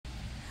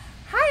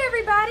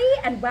everybody,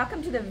 and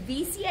welcome to the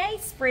VCA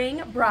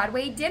Spring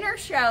Broadway Dinner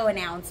Show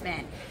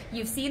announcement.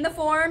 You've seen the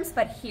forms,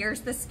 but here's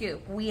the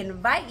scoop. We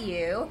invite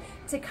you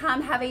to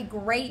come have a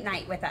great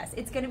night with us.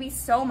 It's going to be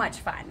so much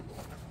fun.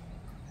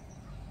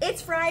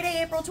 It's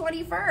Friday, April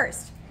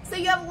 21st, so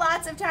you have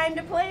lots of time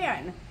to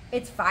plan.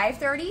 It's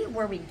 5:30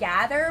 where we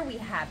gather. We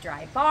have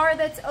dry bar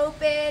that's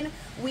open.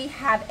 We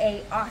have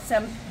a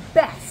awesome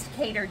best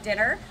catered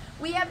dinner.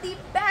 We have the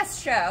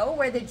best show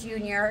where the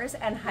juniors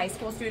and high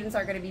school students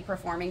are going to be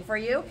performing for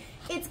you.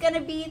 It's going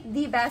to be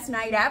the best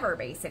night ever,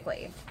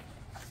 basically.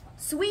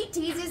 Sweet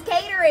Teas is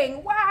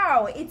catering.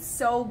 Wow, it's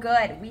so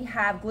good. We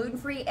have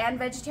gluten-free and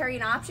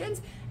vegetarian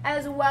options,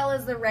 as well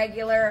as the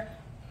regular,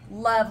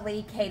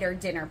 lovely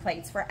catered dinner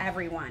plates for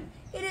everyone.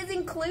 It is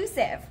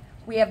inclusive.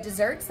 We have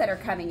desserts that are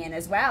coming in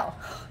as well.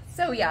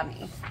 So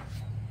yummy.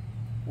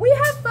 We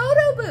have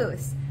photo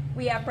booths.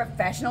 We have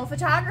professional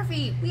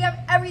photography. We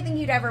have everything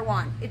you'd ever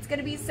want. It's going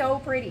to be so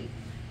pretty.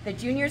 The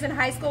juniors and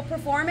high school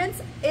performance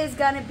is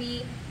going to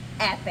be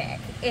epic.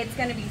 It's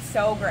going to be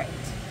so great.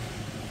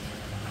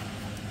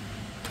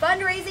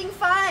 Fundraising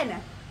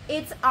fun.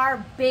 It's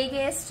our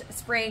biggest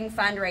spring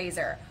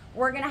fundraiser.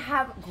 We're going to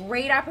have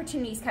great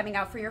opportunities coming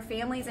out for your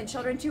families and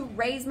children to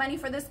raise money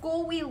for the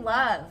school we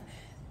love.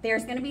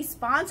 There's going to be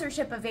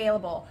sponsorship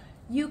available.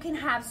 You can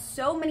have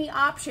so many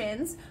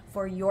options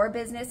for your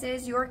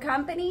businesses, your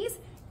companies,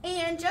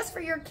 and just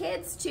for your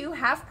kids to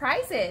have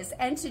prizes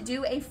and to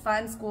do a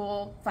fun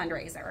school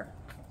fundraiser.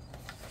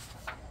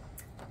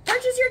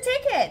 Purchase your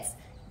tickets.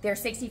 They're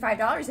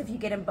 $65 if you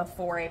get them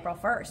before April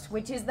 1st,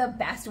 which is the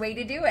best way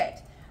to do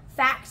it.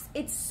 Facts,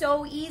 it's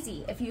so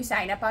easy. If you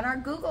sign up on our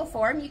Google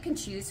form, you can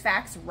choose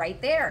Facts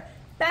right there.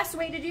 Best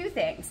way to do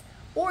things.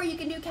 Or you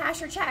can do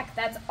cash or check.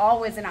 That's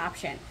always an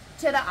option.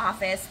 To the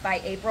office by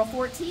April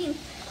 14th.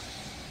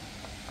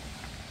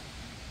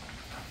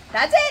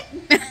 That's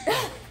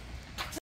it.